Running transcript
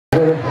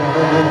never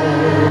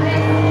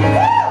had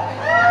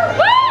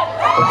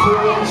a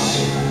place.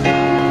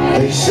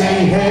 They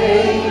say,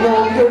 hey,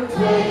 know your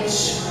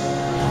place,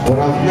 but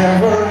I've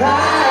never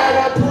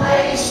had a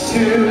place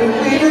to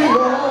even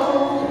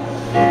go,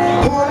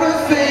 or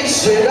a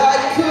face that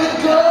I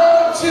could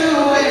go to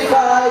if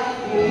I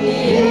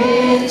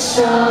needed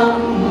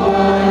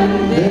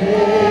someone there.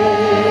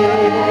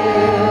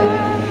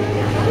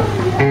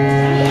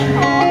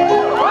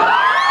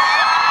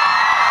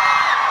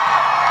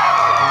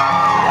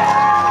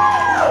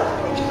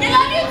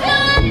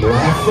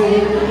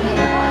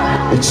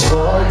 It's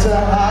hard to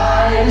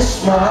hide a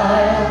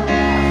smile.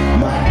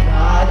 My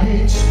God,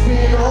 it's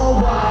been a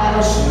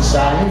while since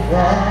I've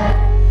had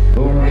a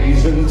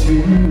reason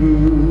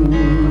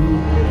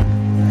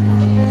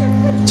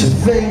to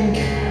think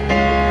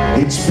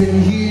it's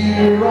been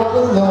here all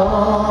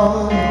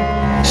along,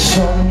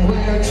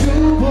 somewhere to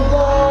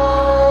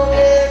belong,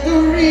 and a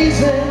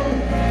reason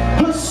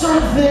for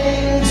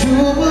something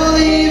to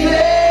believe in.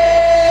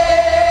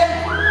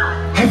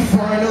 I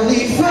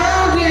finally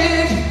found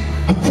it,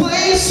 a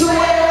place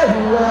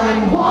where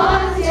I'm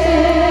wanted.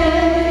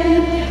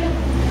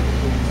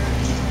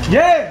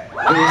 Yeah!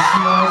 This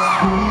must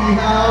be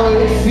how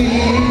it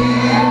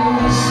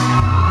feels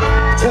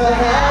to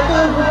have